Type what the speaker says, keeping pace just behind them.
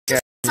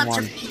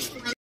one.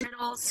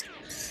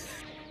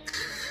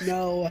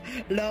 No,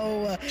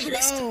 no,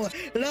 no,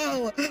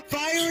 no!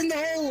 Fire in the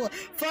hole!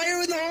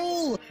 Fire in the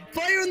hole!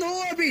 Fire in the hole!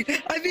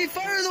 I mean,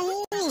 fire in the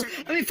hole!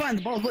 I mean, find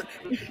the ball. But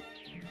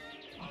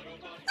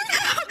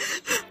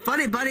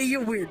buddy,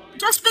 you're weird.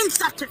 Just been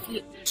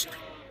subterfuge.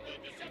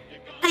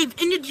 Hey,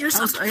 ended your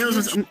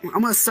subterfuge.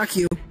 I'm gonna suck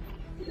you.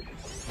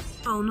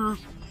 Oh no.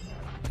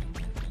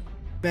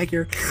 Back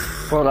here.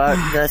 Hold up,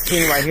 that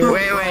scene right here.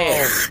 Wait.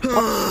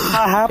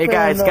 Hey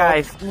guys,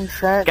 listen.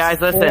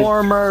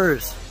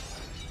 Transformers.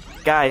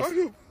 Guys. Why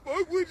the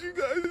fuck would you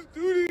guys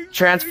do this?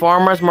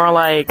 Transformers, more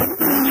like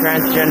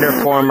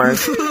transgender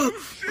formers.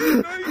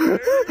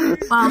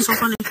 Wow, so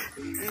funny.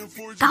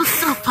 That was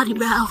so funny,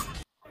 bro.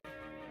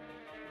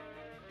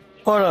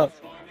 Hold up.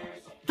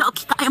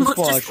 I almost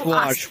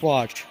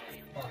Watch.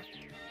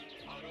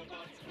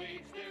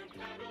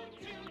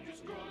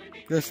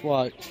 Just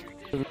watch.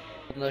 The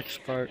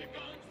next part.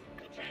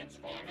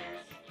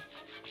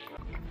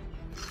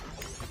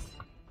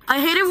 I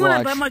hate it when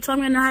I bite my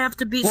tongue and I have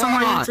to beat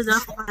someone into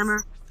death with a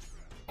hammer.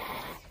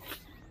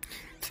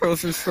 Throw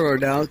some sword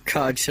down,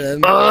 catch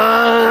him. How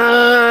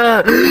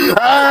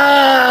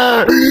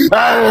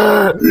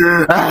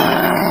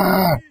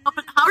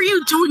are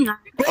you doing that?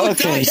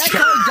 Okay, that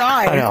guy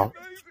died. I know.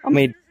 I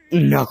mean,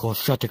 Knuckles,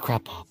 shut the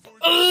crap up.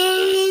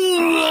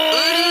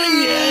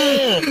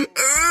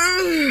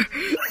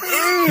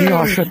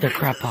 No, shut the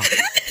crap up.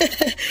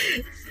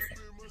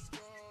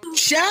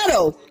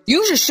 Shadow,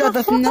 you should shut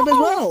the thing up as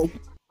well.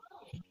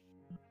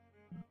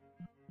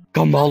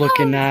 Come on,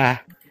 looking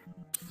at.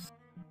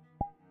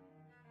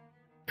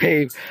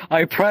 Babe,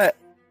 I pray.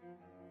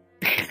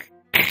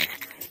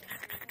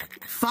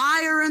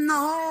 Fire in the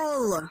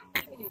hole.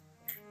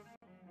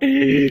 Bro,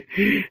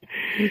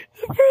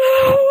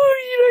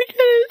 you don't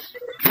get it.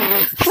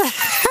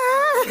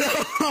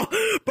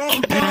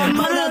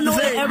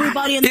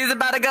 Everybody in He's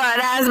about to go an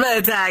asthma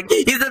attack.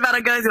 He's about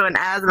to go to an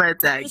asthma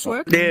attack.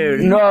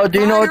 Dude, no,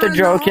 do you know what the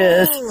joke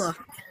is?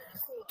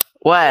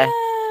 What?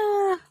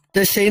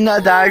 The scene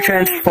that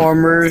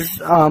Transformers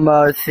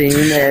scene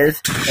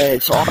is,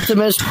 it's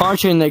Optimus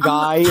punching the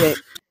guy,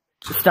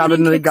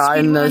 stabbing the guy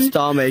in the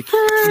stomach.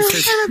 He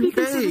says,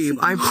 "Babe,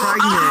 I'm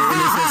pregnant,"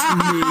 and it says,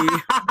 "Me."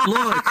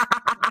 Look.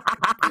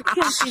 I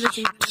can't see the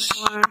TV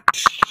anymore.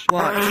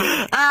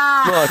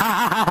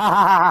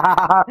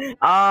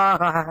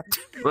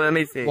 Look. Let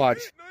me see.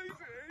 Watch.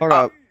 Hold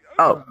up.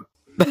 Oh.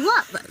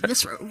 What?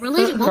 This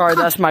related? Sorry,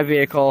 that's my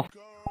vehicle.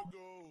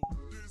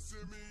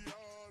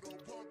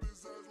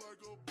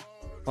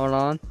 Hold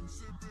on.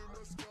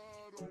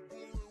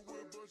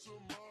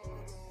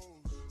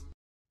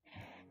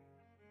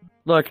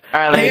 Look.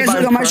 Alright, Hey guys,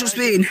 look at Maestro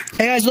Speed.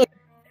 Hey guys, look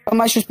at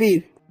Maestro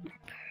Speed.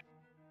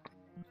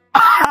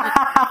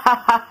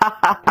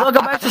 Look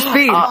at Maestro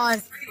Speed.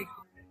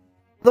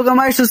 Look at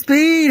Maestro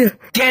Speed.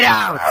 Get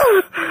out!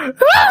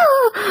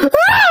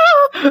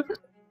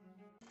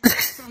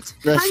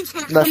 That's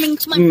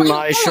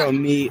Maestro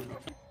Meat.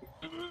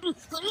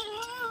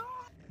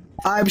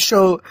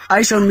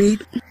 I show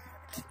meat.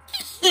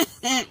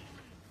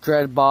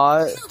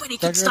 Dreadbot. Nobody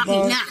can stop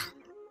me now.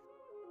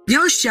 You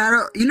know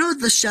Shadow? You know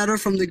the Shadow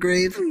from the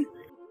grave?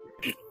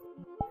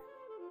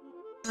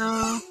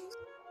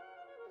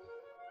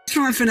 It's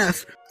from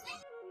FNF.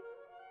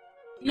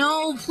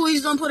 No,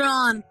 please don't put it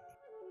on.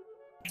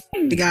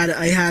 I got it.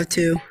 I have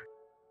to.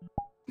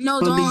 No,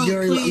 I'm gonna don't, be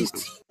dirty.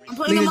 please. I'm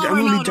putting them on I'm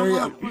right gonna now. be dirty.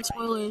 Don't want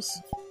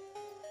spoilers.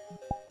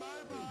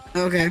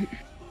 Okay.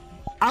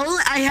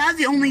 I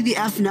have only the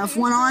FNF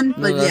one on,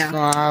 but No, yeah. that's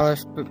not how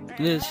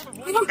this.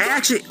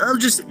 Actually, I'll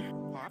just.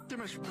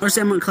 Or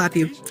say I'm gonna clap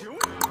you.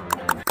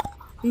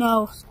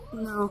 No.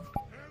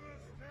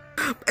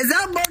 Is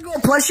that Margot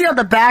plushie on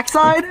the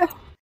backside?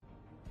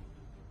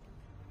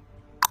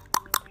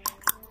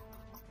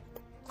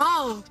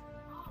 Oh.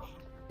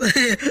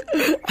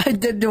 I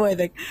didn't do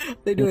anything.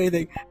 Didn't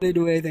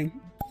do anything.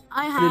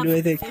 I have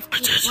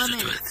 50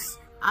 lemons.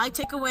 I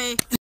take away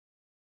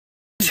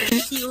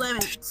 50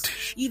 lemons.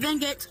 You then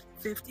get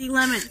 50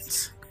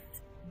 lemons.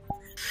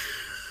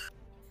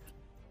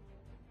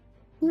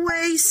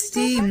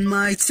 Wasting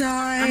my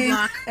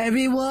time,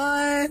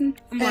 everyone,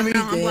 every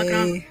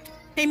day.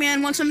 Hey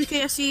man, want some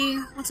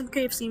KFC? Want some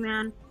KFC,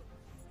 man?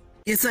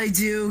 Yes, I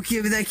do.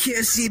 Give me that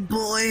KFC,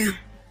 boy.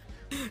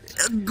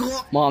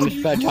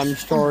 Mom's bedtime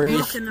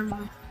stories.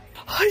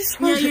 I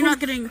swear. Yeah, you're not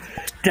getting.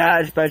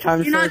 Dad's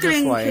bedtime You're not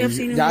stories. getting That's why. KFC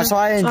anymore. That's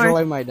why I enjoy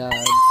Sorry. my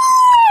dad.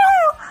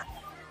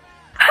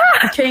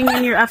 King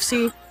in your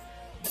FC.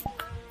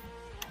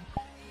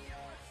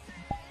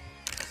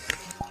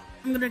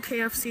 I'm gonna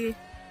KFC.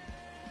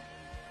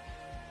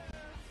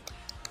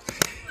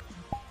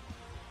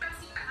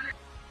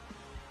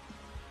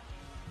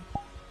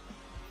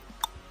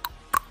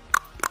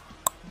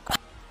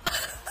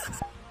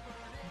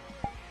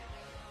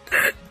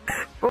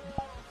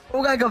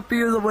 Bro got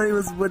confused when he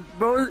was with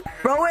bro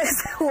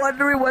is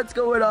wondering what's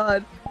going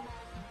on.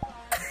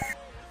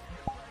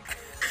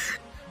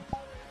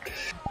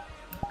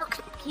 So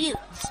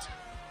confused.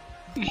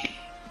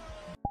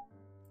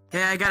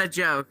 Hey, I got a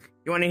joke.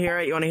 You wanna hear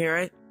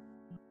it?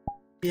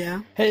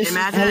 Yeah. Hey,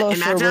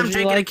 Imagine I'm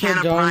drinking a can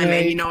of Prime,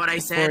 and you know what I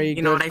said?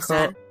 You know what I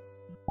said?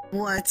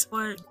 What?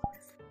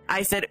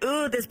 I said,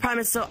 ooh, this Prime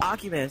is so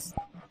Oculus.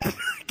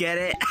 Get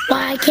it?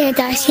 Why can't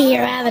I see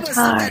your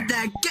avatar?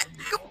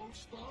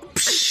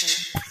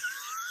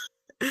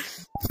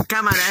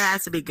 Come on, that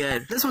has to be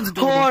good. This one's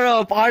adorable. Hold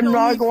up, I'm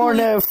not going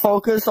to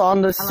focus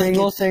on the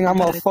single thing. I'm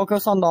going to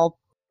focus on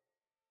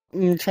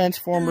the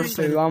Transformers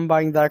too. I'm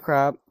buying that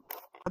crap.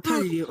 I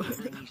petted you.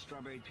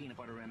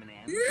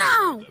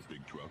 No!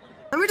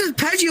 Let me just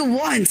pet you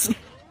once.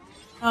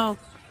 Oh.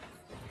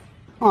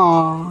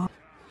 Aww.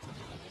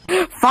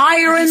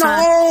 Fire in the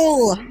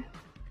hole!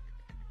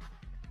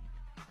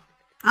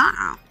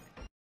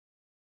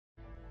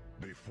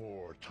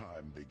 Before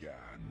time began,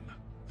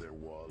 there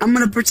was. I'm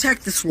gonna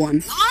protect this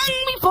one.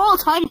 Before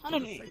time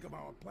enemy.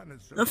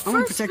 The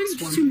first protect thing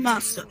this one. to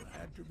master.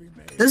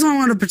 This one I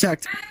want to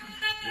protect.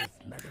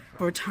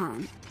 For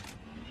time.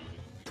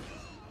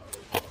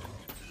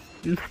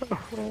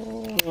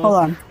 Hold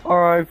on.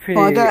 R.I.P.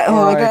 I got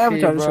R.I.P.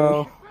 Avatar,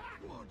 bro.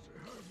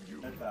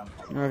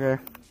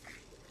 Okay.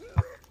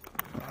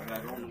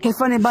 Okay,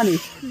 Funny Bunny.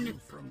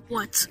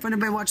 What? Funny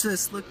Bunny, watch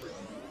this. Look.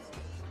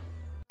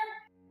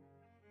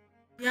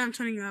 Yeah, I'm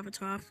turning your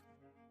avatar off.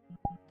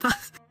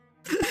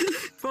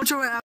 Don't turn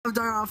my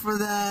avatar off for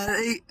that.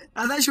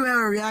 I thought you would have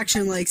a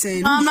reaction like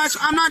saying. I'm not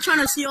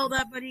trying to see all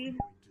that, buddy.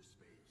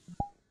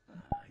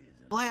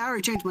 Well, I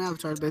already changed my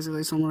avatar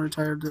basically, so I'm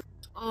retired.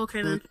 Oh,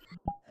 okay then.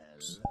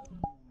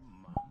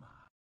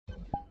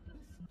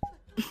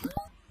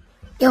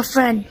 Your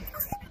friend.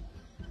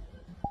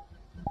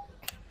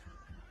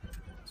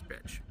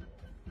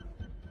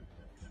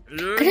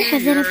 Could I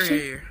have that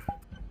option?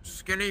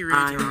 Skinny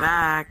I'm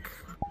back.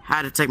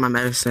 Had to take my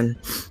medicine.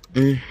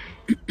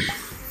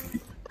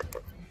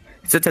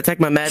 Since I take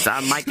my meds,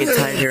 I might get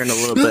tired here in a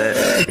little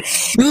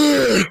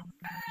bit.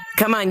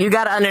 Come on, you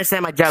gotta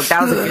understand my joke.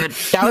 That was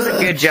a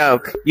good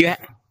joke.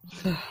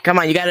 Come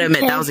on, you gotta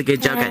admit that was a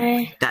good joke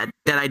that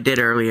I did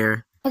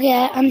earlier. Okay,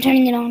 I'm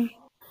turning it on.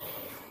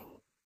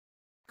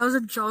 That was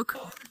a joke.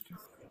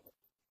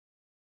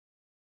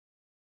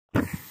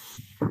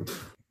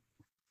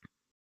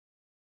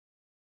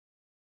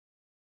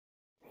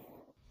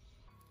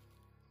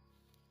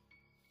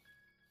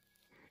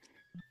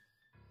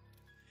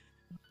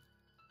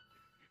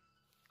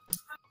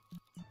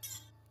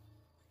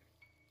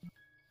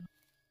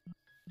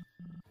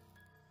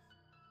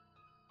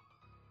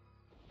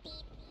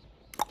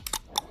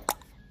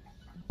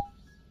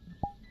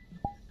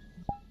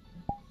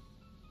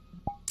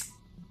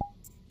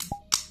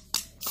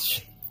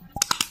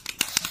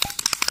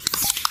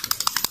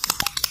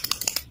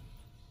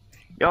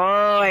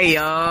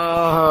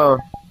 Yo.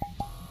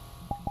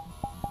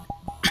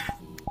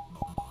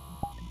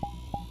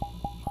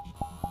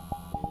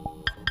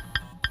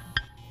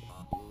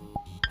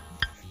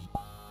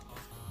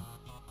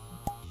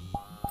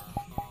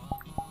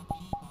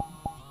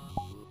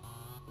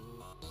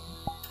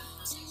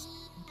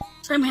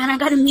 Sorry, man, I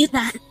gotta mute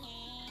that.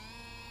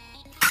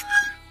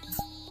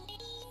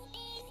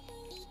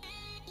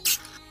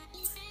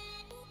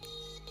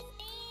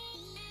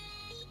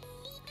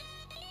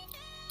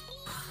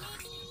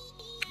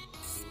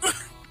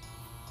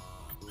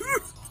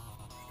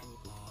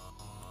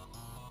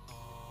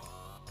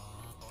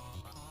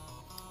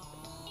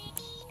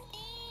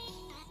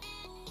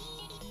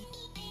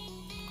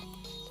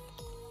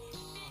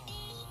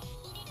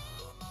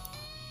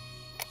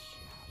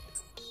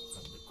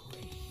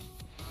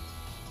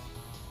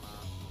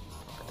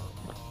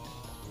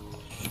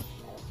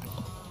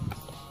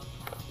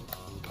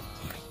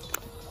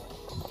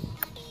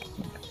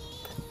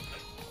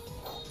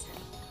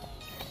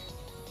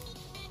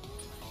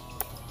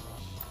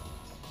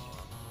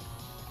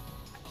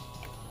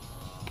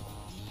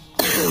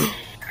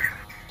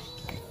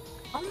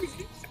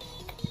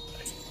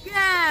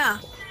 Yeah!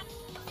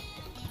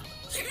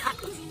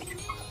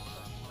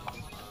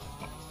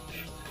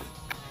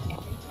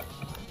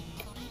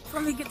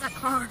 Finally get that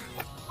card.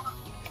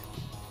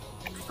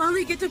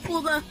 Finally get to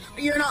pull the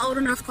 "you're not old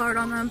enough" card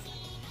on them.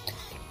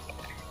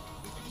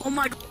 Oh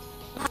my god.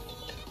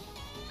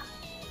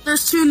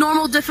 There's 2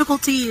 normal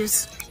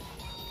difficulties.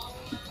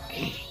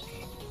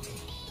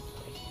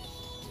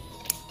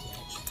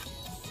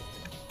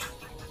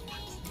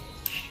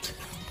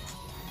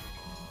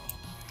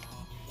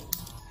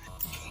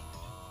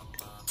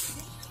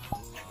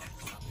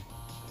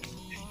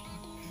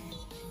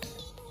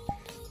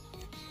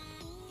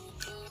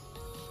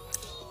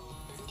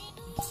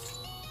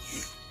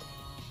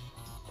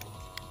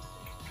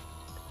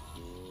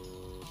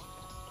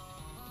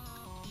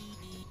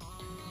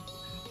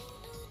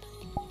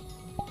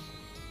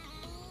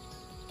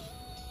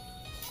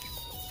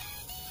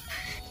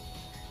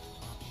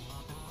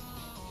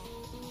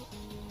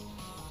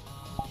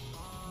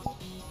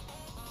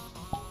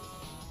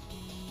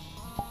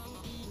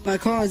 My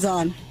car's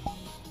on.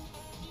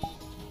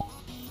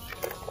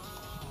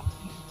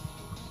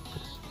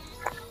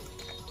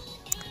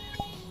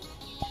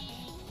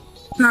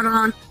 Not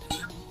on.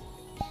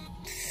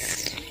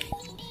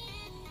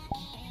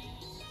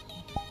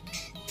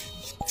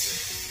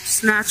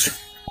 Snatch.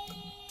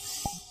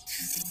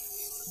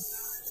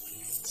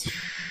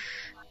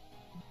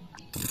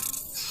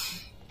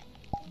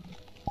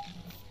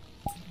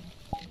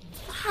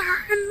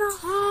 Fire in the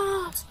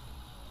hole.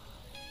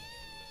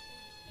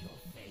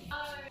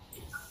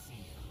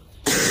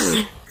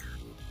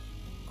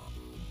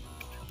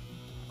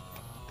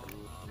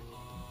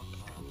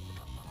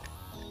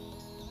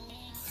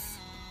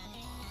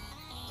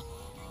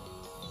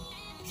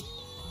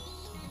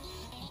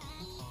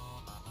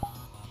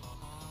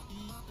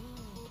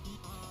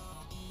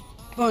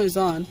 Phone is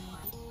on.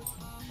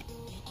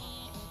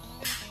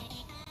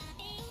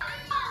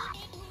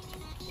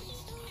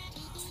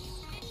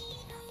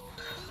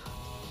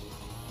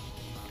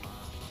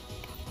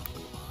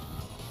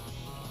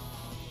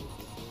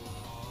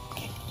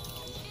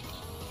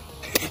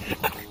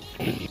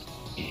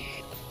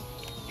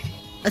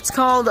 It's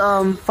called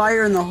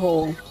Fire in the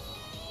Hole.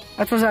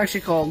 That's what it's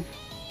actually called.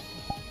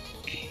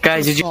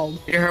 Guys, did you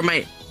hear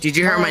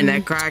my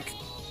neck crack?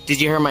 Did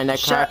you hear my neck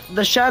crack?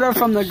 The shadow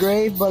from the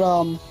grave, but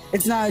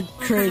it's not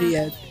created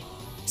yet.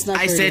 It's not.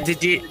 I said,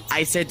 did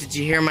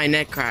you hear my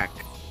neck crack?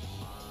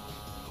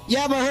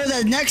 Yeah, but I heard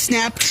that neck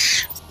snap.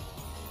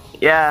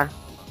 Yeah.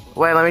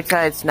 Wait, let me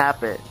try and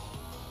snap it.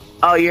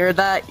 Oh, you heard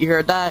that? You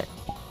heard that?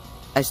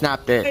 I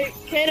snapped it. Hey,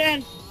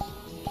 Kaden.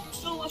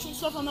 Still watching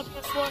stuff on the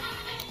PS4.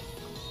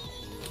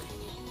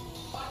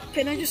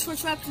 Can I just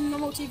switch back to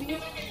normal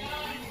TV?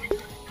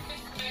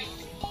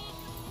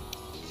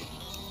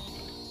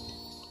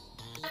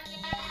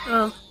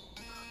 Oh.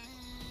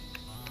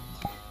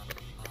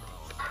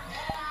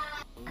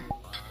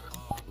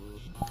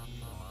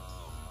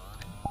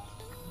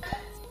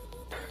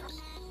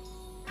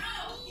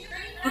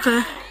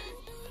 Okay.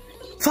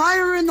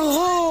 Fire in the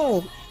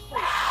hole!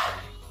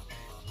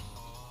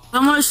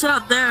 I'm gonna sit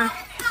out there.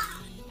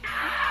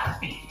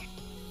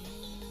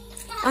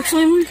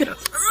 Actually, we could.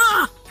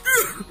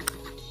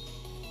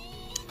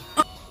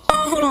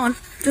 Hold on.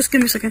 Just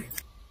give me a second.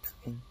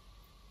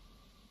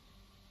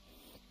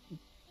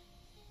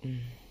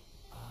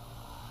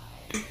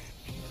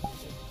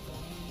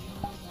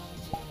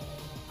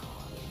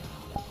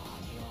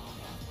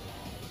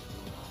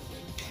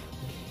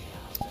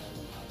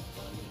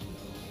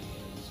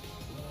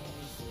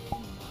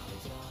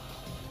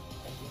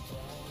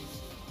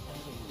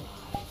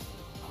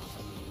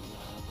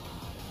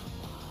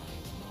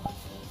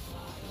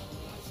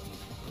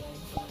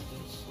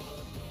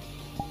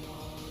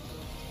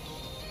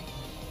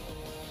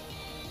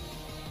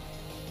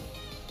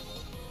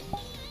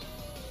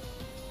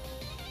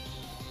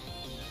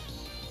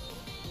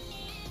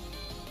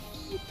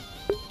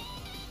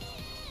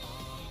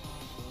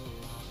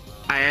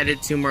 I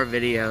added 2 more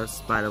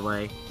videos, by the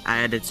way. I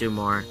added 2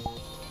 more.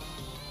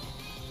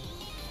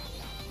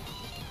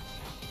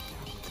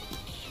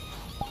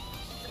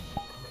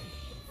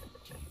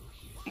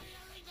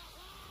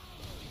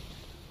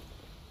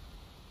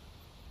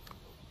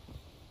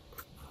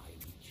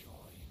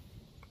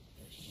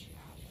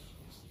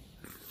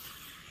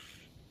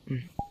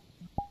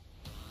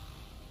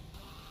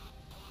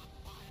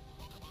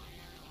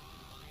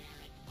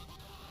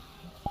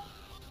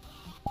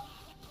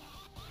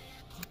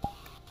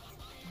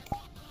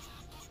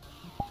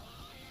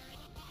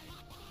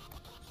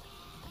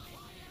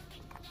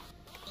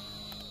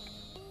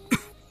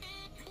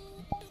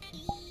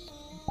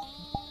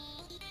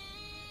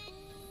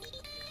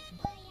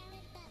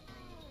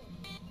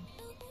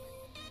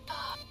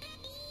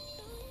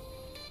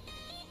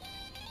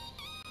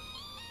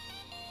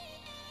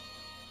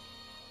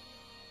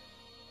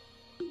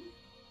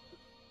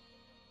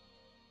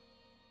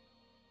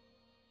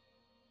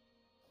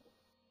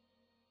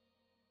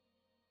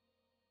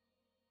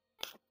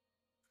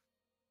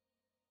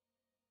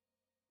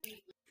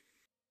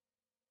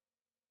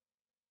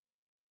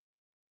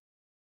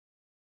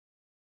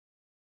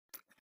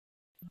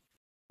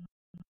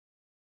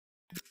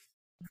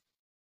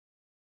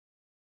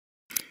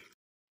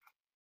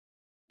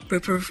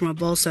 Prepare for my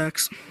ball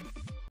sacks.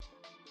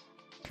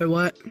 For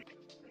what?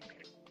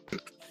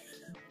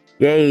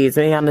 Yay, it's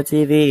me on the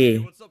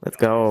TV. Let's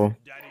go.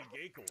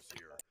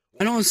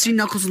 I don't see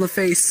Knuckles in the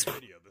face. This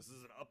is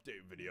an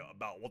update video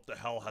about what the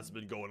hell has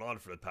been going on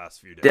for the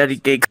past few days. Daddy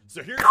Gig.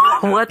 So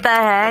What the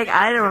heck?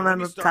 I don't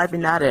remember typing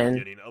that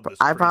in.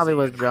 I probably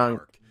was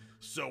drunk.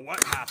 So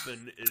what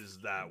happened is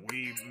that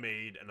we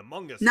made an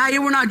Among Us. Nah,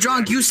 you were not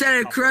drunk. You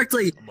said it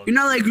correctly. You're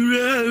not like,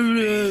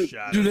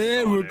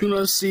 today we're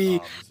gonna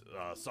see.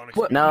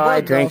 No, I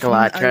drink a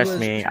lot. Trust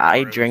me,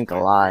 I drink a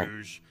lot.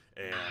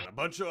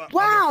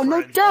 Wow,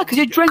 no doubt, because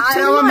you drink too much. I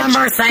don't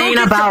remember saying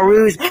about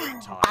Rouge.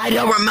 I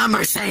don't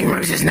remember saying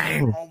Rouge's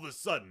name. All of a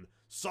sudden,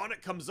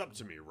 Sonic comes up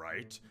to me,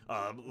 right?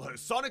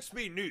 Sonic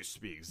Speed News, to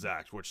be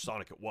exact, which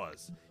Sonic it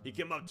was. He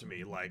came up to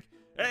me like,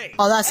 hey.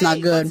 Oh, that's not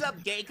good. What's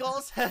up,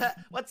 Giggles?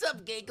 What's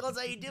up, Giggles?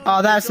 How you doing?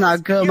 Oh, that's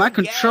not good. My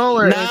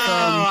controller is,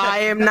 I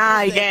am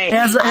not gay.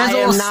 I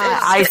am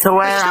not. I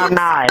swear I'm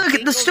not.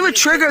 Look, the stupid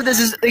trigger of this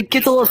is, it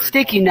gets a little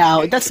sticky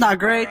now. That's not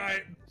great.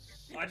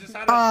 I just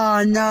had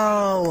Oh,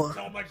 no.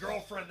 tell my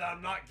girlfriend that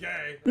I'm not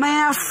gay.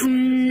 Man,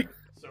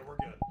 So we're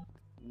good.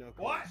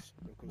 What?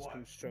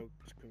 Come stroke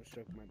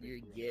my You're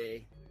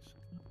gay.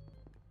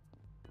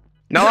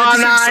 No,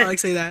 I'm not. Sonic,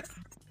 say that.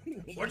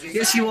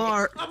 Yes, you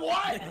are. I'm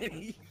what?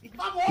 I'm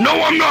what? No,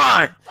 I'm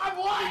not. I'm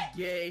what?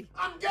 Gay.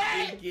 I'm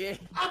gay. Gay.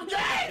 I'm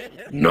gay.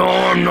 No,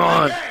 I'm I'm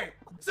not. gay.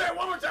 Say it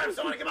one more time,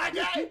 Sonic. Am I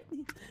gay?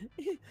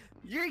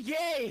 You're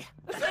gay.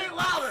 Say it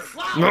louder.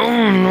 Louder.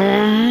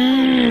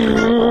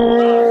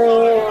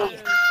 No.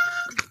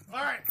 All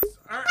right,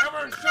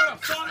 everyone, shut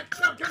up. Sonic,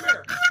 come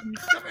here.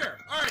 Come here.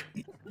 All right,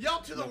 yell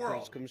to the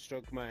world. Come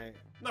stroke my.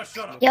 No,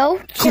 shut up. Yo,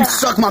 Come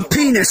suck my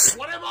penis.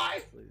 What am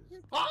I?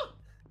 Huh?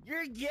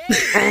 You're gay.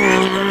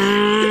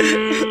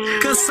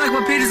 Come suck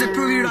my penis and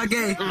prove you're not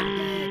gay.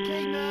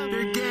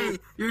 You're gay.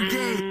 You're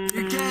gay.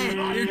 You're gay.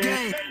 You're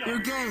gay. You're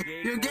gay.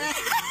 You're gay.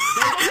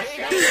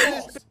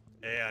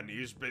 And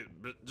he's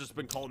just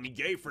been calling me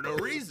gay for no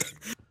reason.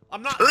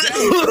 I'm not gay.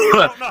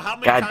 I don't know how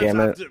many God times damn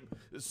I it. have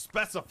to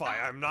specify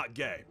I'm not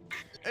gay.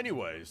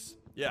 Anyways,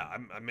 yeah,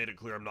 I made it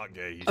clear I'm not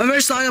gay. He's I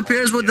remember Sonic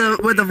appears with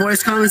the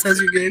voice comment says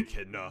you're gay.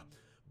 Echidna,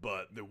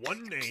 but the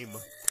one name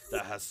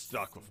that has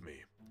stuck with me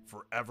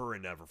forever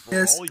and ever, for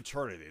Yes. all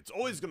eternity, it's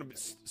always gonna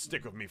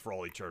stick with me for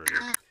all eternity,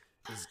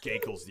 is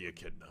Gakel's the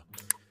Echidna.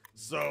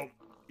 So,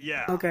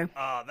 yeah, Okay.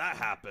 that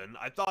happened.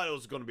 I thought it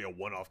was gonna be a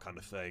one-off kind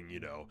of thing,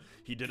 you know.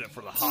 He did it for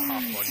the haha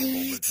funny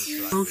moment just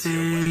for that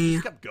video, but he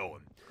just kept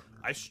going.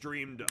 I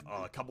streamed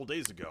a couple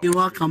days ago. You're I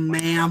welcome,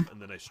 streamed Minecraft, ma'am. And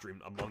then I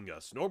streamed Among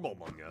Us, normal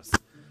Among Us.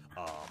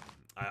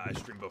 I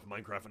streamed both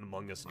Minecraft and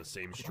Among Us in the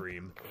same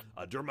stream.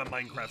 During my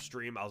Minecraft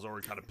stream, I was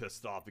already kind of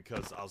pissed off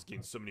because I was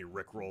getting so many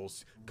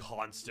Rickrolls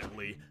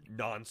constantly,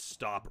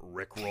 non-stop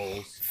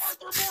Rickrolls.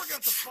 Arthur Moore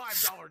gets a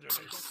 $5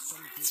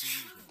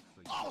 donation.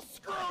 Oh,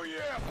 screw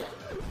you!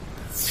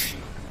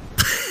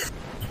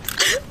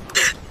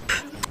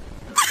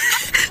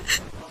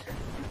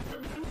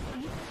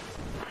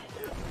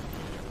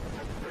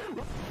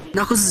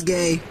 Knuckles is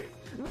gay.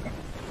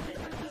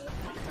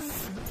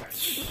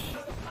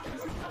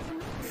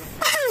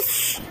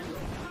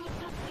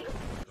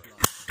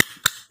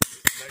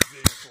 Next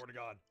video, I swear to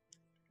God.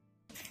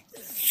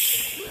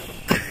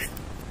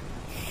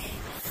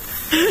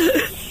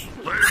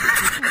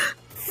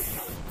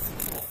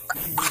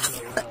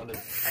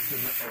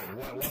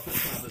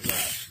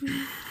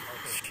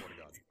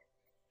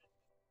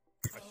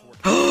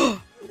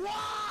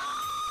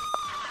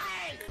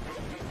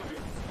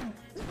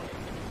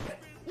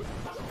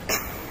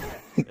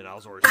 And I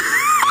was already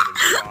screaming and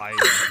crying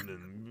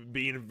and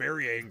being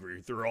very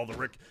angry through all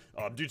the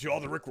due to all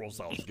the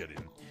Rickrolls I was getting,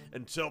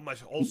 until my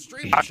whole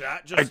stream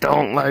chat just I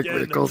don't like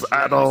again, Rickles they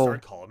at all.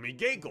 started calling me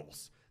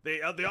Gaykles.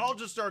 They all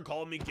just started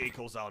calling me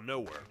Gaykles out of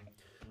nowhere.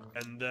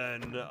 And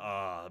then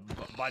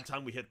by the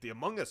time we hit the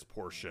Among Us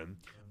portion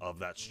of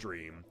that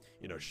stream,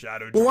 you know,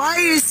 Shadow. Why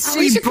is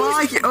he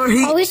blocking? Or are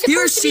we he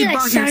or supposed to she be like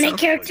blocking Sonic himself?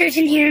 characters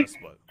in here?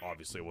 But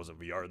obviously, it wasn't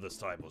VR this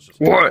time. It was just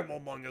What? normal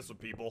Among Us with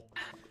people.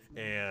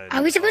 And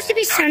Are we supposed to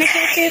be Sonic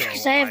characters?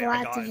 Because I have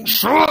lots of them.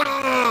 Shut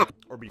up!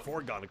 Or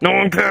before Gone. No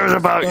one cares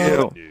about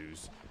you.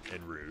 News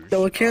and Rouge.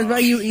 No one cares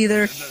about you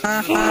either.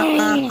 Shadow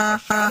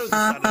decided to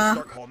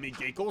start calling me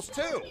Gaykles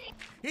too.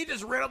 He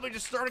just randomly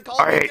just started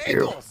calling I me hate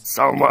you Gaykles.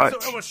 so much.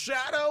 So it was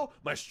Shadow,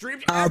 my stream.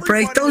 I'll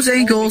break everybody those was calling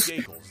me ankles.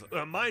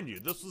 Gaykles. Mind you,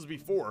 this was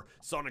before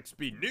Sonic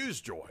Speed News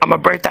joined. I'm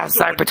gonna break that So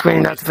side when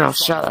between nuts. Now Sonic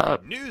shut Speed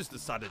up. News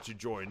decided to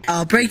join.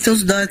 I'll break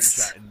those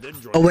nuts. and then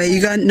join Oh wait,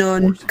 you got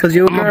none, cause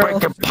you're a I'm gonna girl.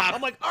 break your pop.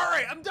 I'm like, all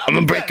right, I'm done. I'm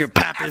gonna with break this. your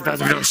pappy's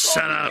nuts. Everybody Now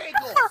shut call me up.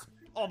 Gaykles.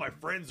 All my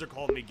friends are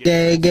calling me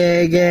Gay,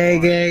 gay, gay,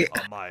 gay.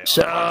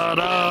 Shut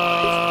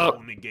up.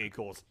 Calling me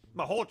Gaykles.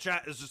 My whole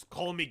chat is just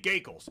calling me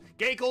Gaykles.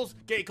 Gaykles,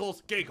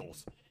 Gaykles,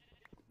 Gaykles.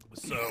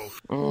 So,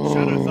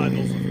 Shadow thought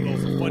it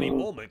was a funny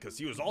moment because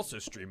he was also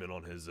streaming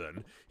on his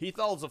end. He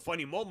thought it was a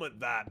funny moment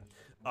that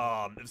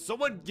if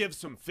someone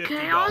gives him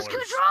 $50,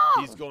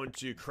 he's going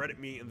to credit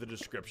me in the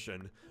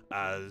description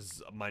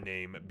as my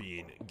name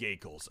being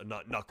Gaykles and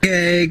not Knuckles.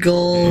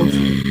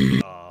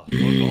 Gaykles.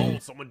 Oh,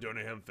 someone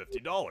donated him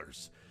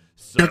 $50.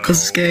 So,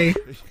 Knuckles is gay.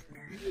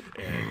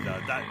 And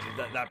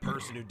that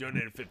person who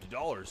donated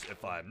 $50,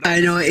 if I'm not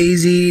I know,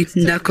 mistaken,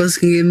 AZ. Knuckles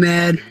can get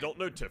mad. if you don't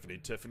know Tiffany,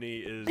 Tiffany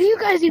is Are you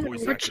guys even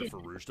voice watching? actor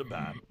for Rouge the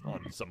Bat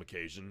on some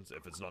occasions,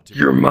 if it's not too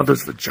Your much.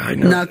 mother's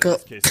vagina.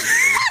 Knuckles. In this case,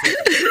 it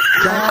was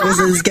Tiffany. Knuckles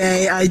is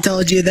gay. I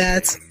told you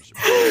that.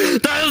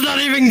 That is not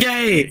even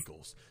gay.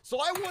 So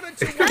I wanted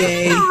to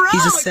Gay.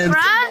 He's a simp.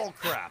 Bull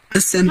crap.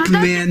 A simp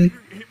man.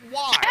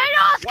 Why?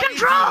 lost Why do you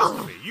do control.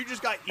 this to me? You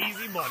just got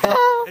easy money,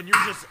 and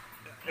you're just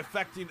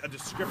affecting a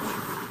description.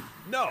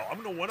 No, I'm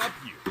gonna one up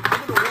you.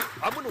 I'm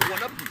gonna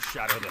one up you,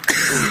 Shadow.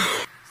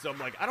 So I'm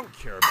like, I don't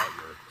care about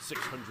your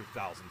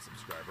 600,000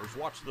 subscribers.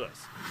 Watch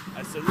this.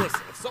 I said,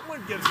 listen, if someone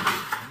gives me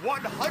 $100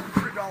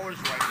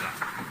 right now,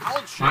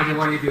 I'll change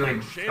what are you doing?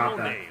 my channel Stop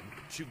that. name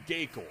to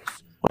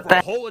Gaykles What for the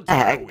a whole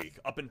entire heck? week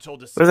up until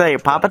December. Was that your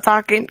papa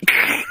talking?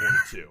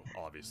 22,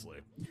 obviously.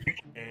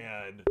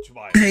 And to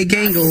my Hey,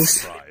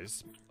 Gangles.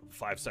 surprise,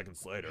 5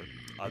 seconds later.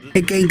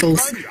 Hey,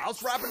 Ginkles. I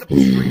was wrapping up the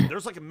stream.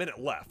 There's like a minute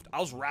left. I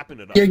was wrapping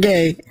it up. You're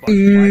gay. But 5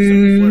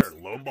 seconds later,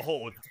 lo and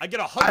behold, I get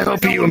 $100. I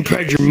hope you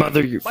impregnate your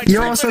mother.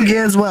 You're also gay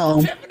as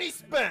well. Tiffany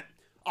spent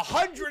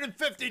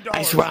 $150.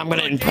 I swear I'm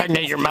gonna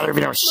impregnate your mother if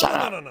you don't shut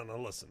up. No,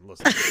 listen.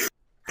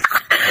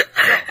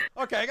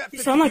 Okay, I got. You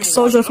sound like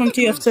Soldier from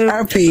TF2.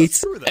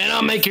 RPs. And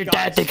I'll make your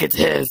dad think it's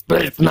his,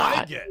 but it's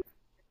not.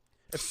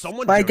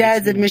 My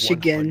dad's in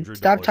Michigan.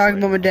 Stop talking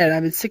about my dad.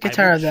 I've been sick and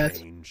tired of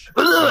that.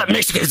 Ugh,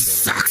 Michigan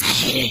sucks. I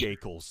hate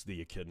it. Gaykles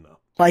the Echidna.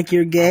 Like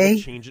you're I'll gay?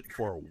 change it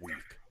for a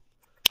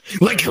week.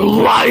 Like your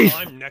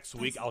life. Next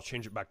week, I'll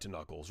change it back to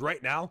Knuckles.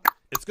 Right now,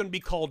 it's gonna be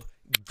called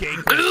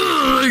Gaykles.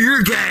 Ugh,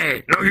 you're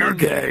gay. No, you're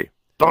gay.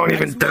 Don't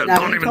even start.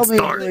 No,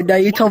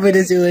 you told me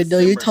to do it. No,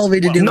 you told me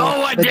to do it. No,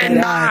 I did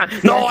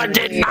not. No, I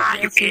did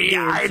not. You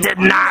idiot. I did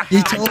not.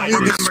 You told I me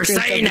don't the remember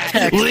script saying of the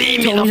that. text. Leave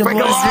me You the told me frick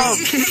to alone.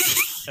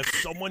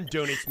 If someone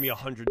donates me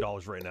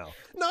 $100 right now,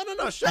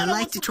 no, Shadow I like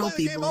wants to to troll play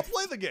the game. people. I'll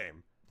play the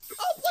game.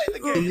 I'll play the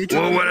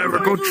game. Well, whatever.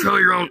 Go troll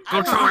your own.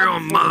 Go troll your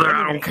own mother.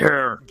 I don't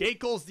care.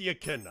 Gaykles the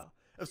Echidna.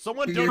 If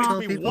someone You troll donates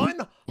me people?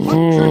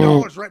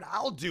 $100 right now,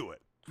 I'll do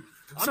it.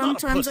 I'm not a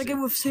Sometimes I pussy.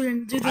 get with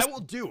student do I this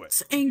will do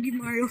it. angry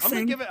Mario I'm gonna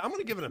thing. give it a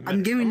minute.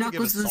 I'm giving gonna give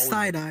Knuckles it a the solid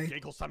side minute. eye.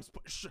 Gaykles times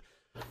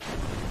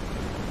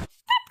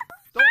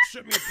Don't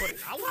shit me a pudding.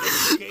 I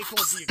will give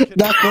Gaykles the Echidna.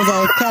 Knuckles,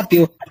 I'll clap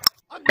you.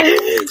 I'm no, I will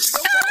do it.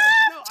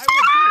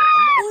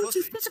 I'm not a Oh, to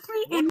pussy.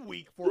 physically 1 and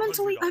week for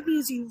mentally $100.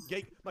 abuse you.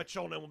 My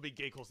channel name will be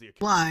Gaykles the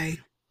Echidna. Why?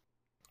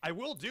 I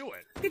will do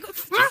it. Because-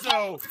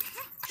 So,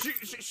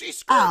 she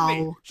screwed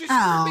me. She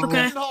screwed me Okay. good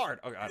and hard.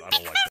 Okay, I don't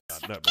like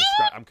that. No,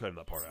 I'm cutting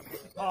that part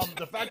out.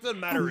 The fact of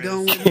the matter is,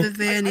 Don't let the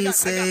Vanny I got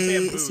say,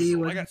 bamboozled. see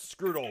what. I got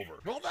screwed over.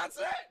 Well, that's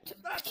it.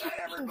 That's it,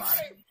 everybody.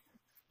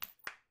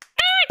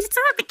 It's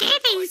all the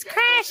gabies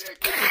crashed.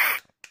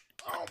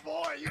 Oh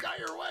boy, you got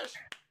your wish.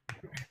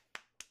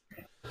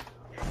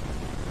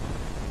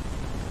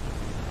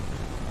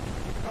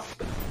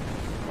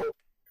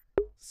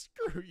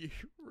 Screw you,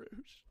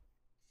 Rouge.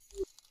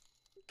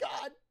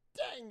 God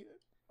dang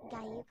it.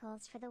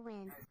 Gaykles for the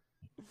win.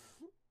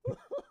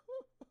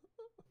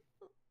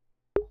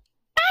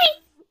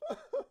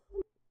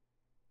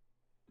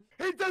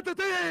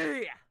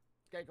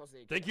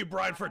 Thank you,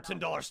 Brian, for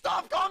 $10.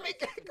 Stop calling me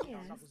Gaykles.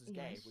 Knuckles is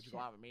gay. Would you go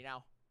out with me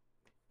now?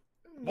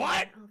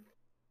 What?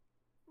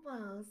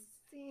 Well,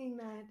 seeing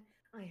that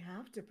I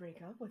have to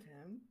break up with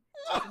him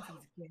since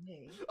he's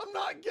gay. I'm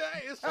not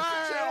gay. It's just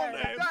a channel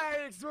name.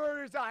 Thanks,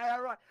 Rouge.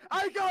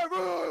 I got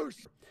Rouge.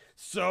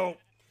 So,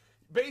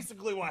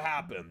 basically what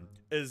happened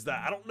is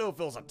that I don't know if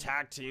it was a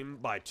tag team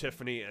by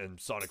Tiffany and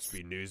Sonic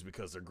Speed News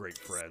because they're great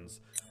friends,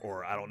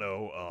 or I don't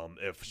know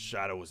if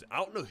Shadow was, I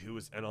don't know who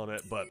was in on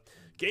it, but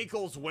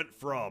Gaykles went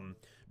from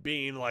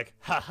being like,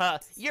 haha,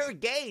 You're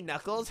gay,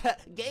 Knuckles.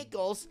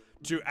 Gaykles.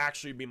 to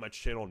actually be my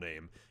channel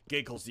name,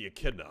 Gaykles the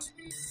Echidna.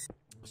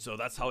 So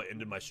that's how it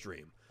ended my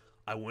stream.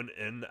 I went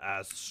in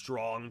as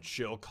strong,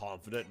 chill,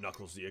 confident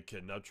Knuckles the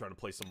Echidna, trying to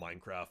play some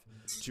Minecraft,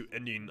 to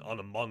ending on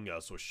Among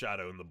Us with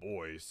Shadow and the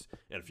boys,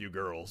 and a few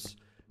girls,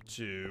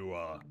 to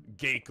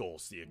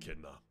Gaykles the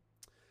Echidna.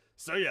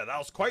 So yeah, that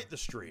was quite the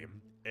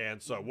stream.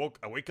 And so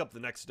I wake up the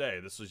next day,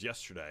 this was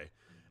yesterday,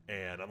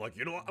 and I'm like,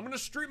 you know what, I'm gonna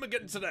stream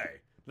again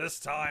today. This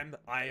time,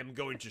 I am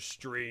going to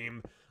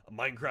stream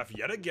Minecraft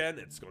yet again.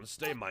 It's going to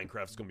stay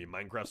Minecraft. It's going to be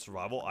Minecraft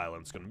Survival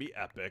Island. It's going to be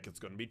epic. It's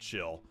going to be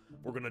chill.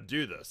 We're going to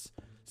do this.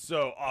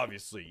 So,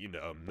 obviously, you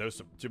know,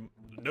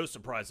 no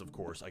surprise, of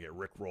course, I get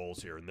Rick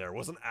rolls here and there. It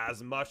wasn't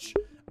as much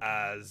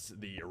as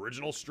the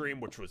original stream,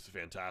 which was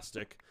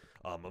fantastic.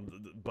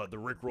 But the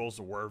Rick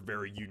rolls were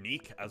very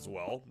unique as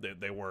well.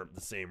 They weren't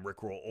the same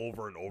Rick roll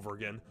over and over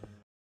again.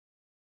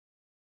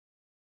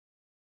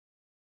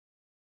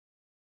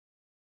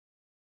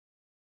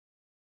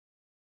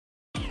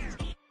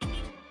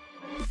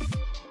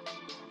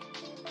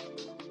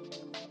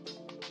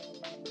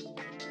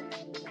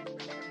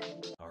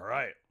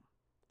 Alright,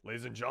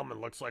 ladies and gentlemen,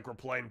 looks like we're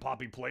playing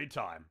Poppy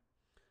Playtime.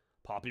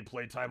 Poppy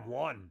Playtime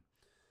 1.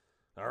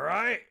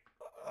 Alright.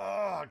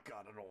 Oh,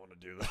 God, I don't want to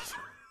do this.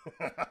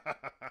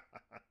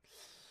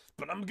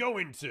 But I'm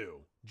going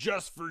to,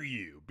 just for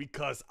you,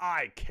 because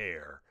I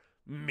care.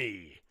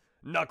 Me,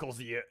 Knuckles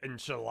the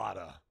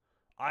Enchilada.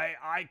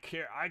 I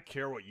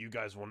care what you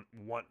guys want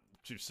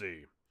to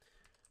see.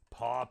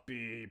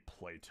 Poppy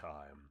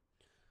Playtime.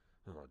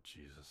 Oh,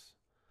 Jesus.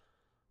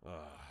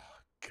 Oh,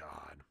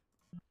 God.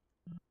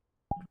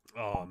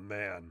 Oh,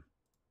 man.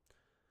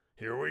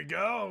 Here we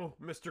go,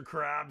 Mr.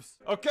 Krabs.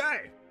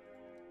 Okay.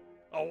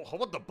 Oh,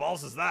 what the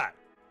balls is that?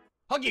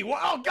 Huggy,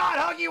 oh, God,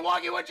 Huggy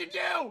Wuggy, what'd you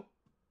do?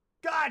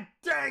 God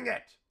dang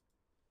it.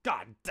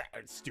 God dang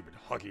it, stupid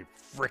Huggy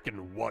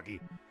frickin' Wuggy.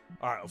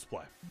 All right, let's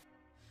play.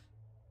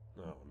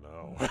 Oh,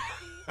 no.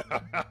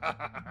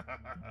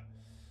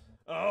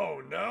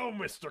 Oh, no,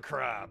 Mr.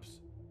 Krabs.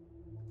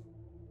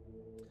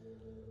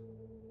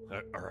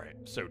 Alright,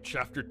 so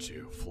Chapter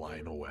 2,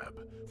 Flying a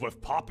Web.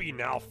 With Poppy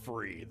now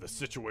free, the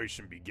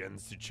situation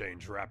begins to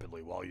change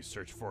rapidly while you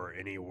search for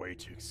any way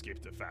to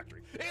escape the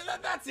factory. Hey,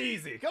 that's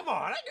easy! Come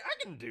on,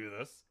 I can do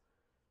this!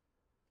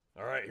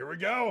 Alright, here we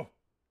go!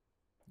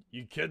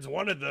 You kids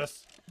wanted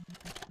this.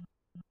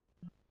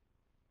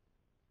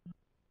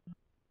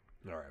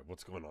 Alright,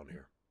 what's going on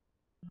here?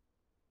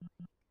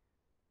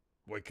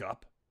 Wake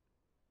up.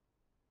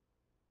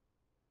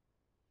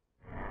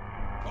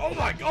 Oh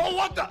my god,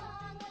 what the?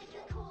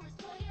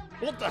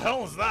 What the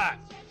hell is that?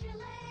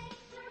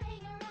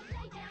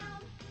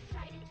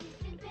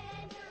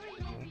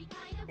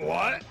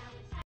 What?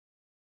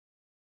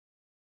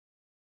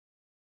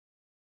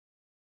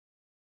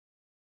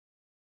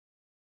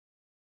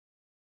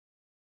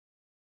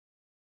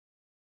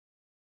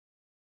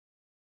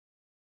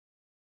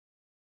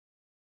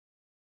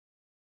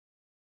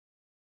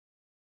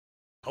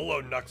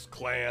 Hello, Nux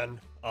Clan.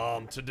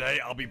 Today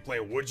I'll be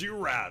playing Would You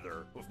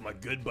Rather with my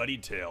good buddy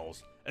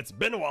Tails. It's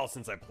been a while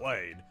since I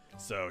played,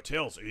 so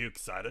Tails, are you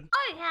excited?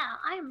 Oh yeah,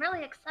 I'm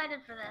really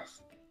excited for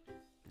this.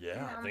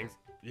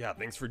 Yeah,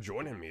 thanks for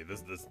joining me.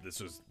 This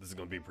is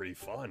gonna be pretty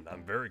fun.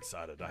 I'm very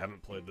excited. I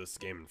haven't played this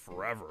game in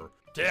forever.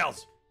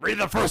 Tails, read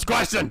the first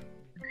question.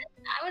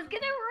 I was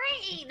gonna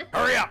read.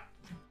 Hurry up.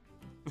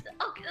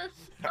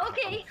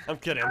 Okay. I'm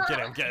kidding.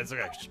 It's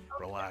okay. Shh,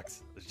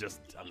 relax. It's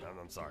just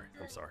I'm sorry.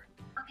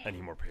 Okay. I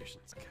need more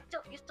patience. Okay.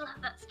 You still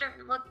have that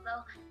stern look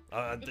though.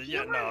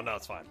 Yeah, no,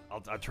 it's fine.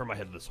 I'll turn my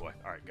head this way.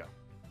 All right, go.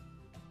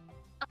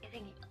 Okay,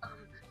 thank you.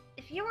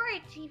 If you were a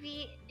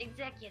TV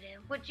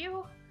executive, if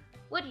you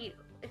were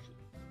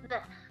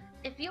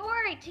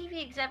a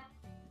TV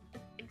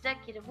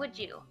executive, would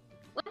you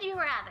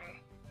rather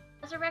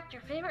resurrect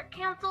your favorite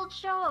canceled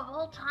show of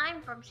all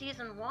time from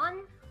season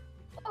 1,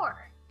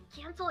 or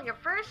cancel your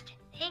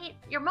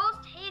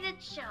most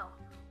hated show?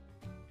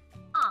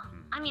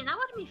 I mean, that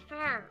wouldn't be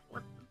fair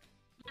with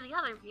the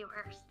other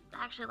viewers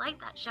that actually like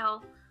that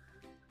show.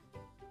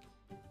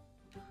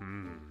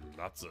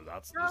 This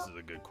is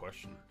a good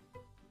question.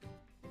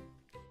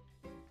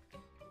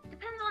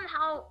 Depends on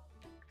how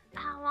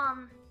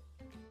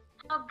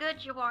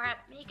good you are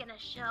at making a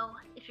show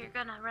if you're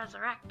gonna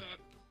resurrect it.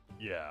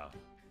 Yeah.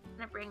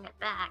 Gonna bring it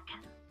back.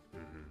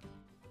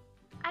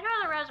 I'd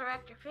rather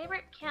resurrect your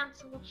favorite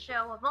canceled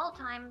show of all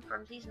time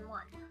from season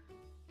 1.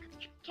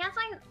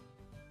 Canceling the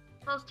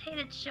most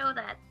hated show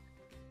that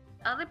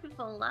other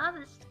people love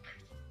is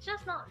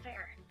just not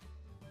fair.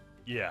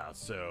 Yeah,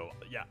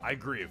 I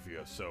agree with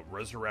you. So,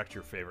 resurrect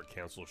your favorite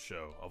canceled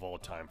show of all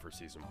time for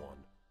season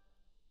 1.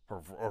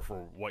 Or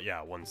for what,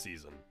 one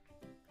season.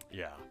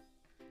 Yeah.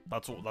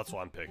 That's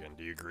what I'm picking.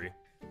 Do you agree?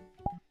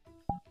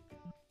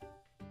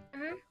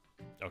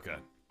 Okay.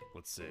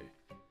 Let's see.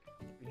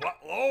 What?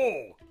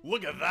 Oh!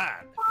 Look at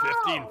that!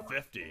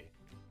 1550.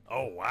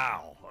 Oh,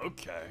 wow.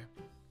 Okay.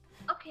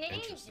 Okay.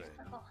 Interesting.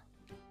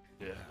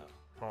 Yeah.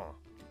 Huh.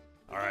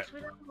 Alright.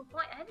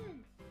 I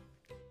didn't.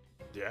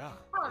 Yeah.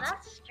 Oh,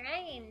 that's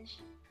strange.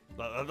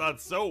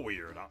 That's so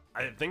weird.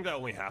 I think that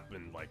only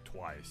happened like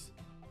twice.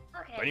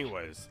 Okay. But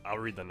anyways, I'll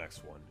read the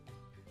next one.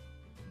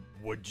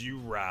 Would you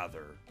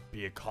rather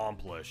be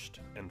accomplished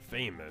and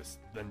famous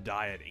than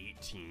die at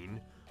 18,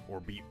 or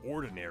be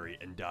ordinary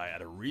and die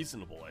at a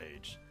reasonable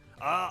age?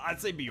 I'd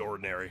say be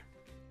ordinary.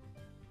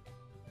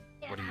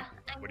 Yeah,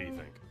 what do you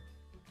think?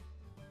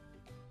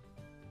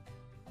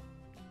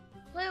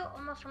 Blue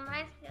almost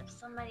reminds me of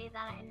somebody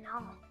that I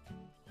know.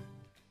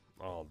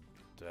 Oh,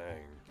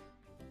 dang.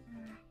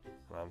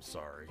 I'm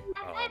sorry.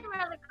 I'd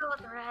rather go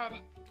with red.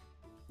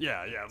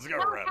 Yeah, let's go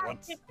with red.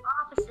 It's the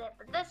opposite,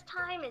 but this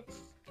time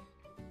it's...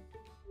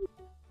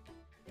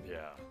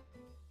 Yeah,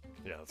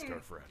 let's go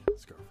for red.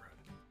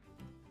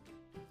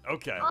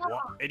 Okay,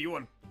 well,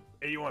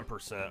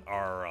 81%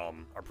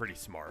 are pretty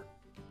smart.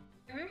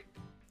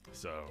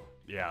 So,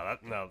 yeah,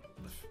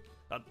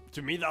 that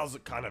to me that was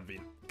kind of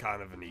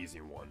an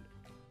easy one.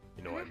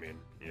 You know what I mean?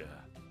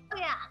 Yeah. Oh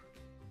yeah.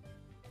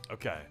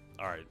 Okay,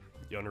 alright.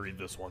 You wanna read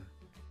this one?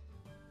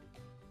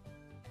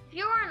 If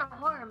you were in a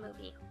horror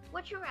movie,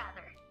 would you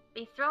rather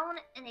be thrown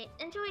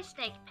into a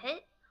snake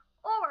pit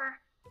or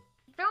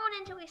thrown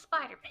into a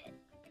spider pit?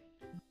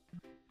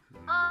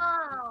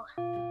 Oh,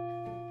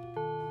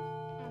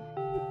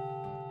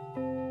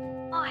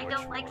 I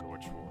don't like.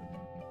 Which one?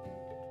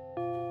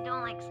 I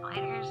don't like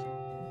spiders.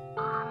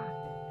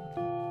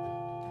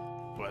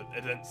 But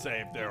it didn't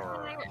say if they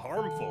are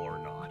harmful or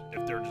not.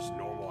 If they're just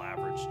normal,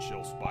 average,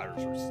 chill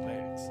spiders or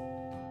snakes,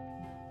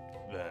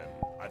 then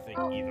I think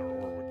either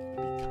or would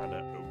be kind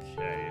of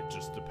okay. It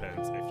just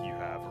depends if you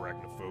have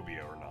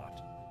arachnophobia or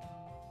not.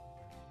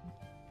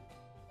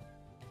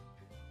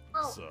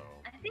 Well, so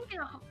I think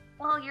you're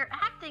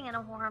acting in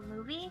a horror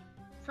movie,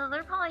 so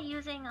they're probably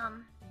using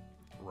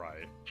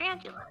right,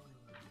 tarantulas,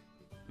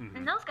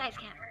 and those guys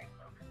can't hurt you.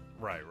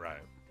 Right.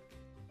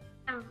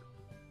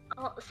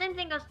 Well, the same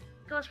thing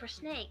goes for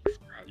snakes,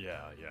 but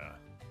yeah.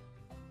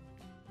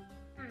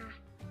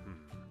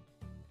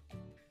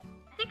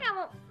 I think I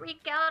won't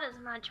freak out as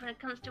much when it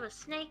comes to a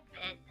snake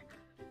pit.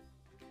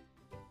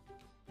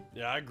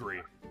 Yeah, I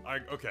agree.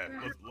 Okay,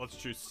 let's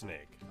choose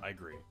snake. I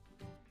agree.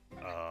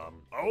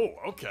 Oh,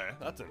 okay,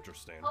 that's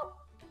interesting. Oh,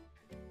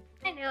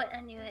 I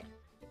knew it.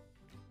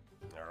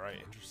 Alright,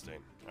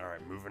 interesting.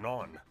 Alright, moving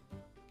on.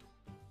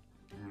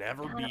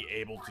 never be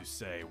able to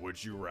say,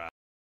 would you rather?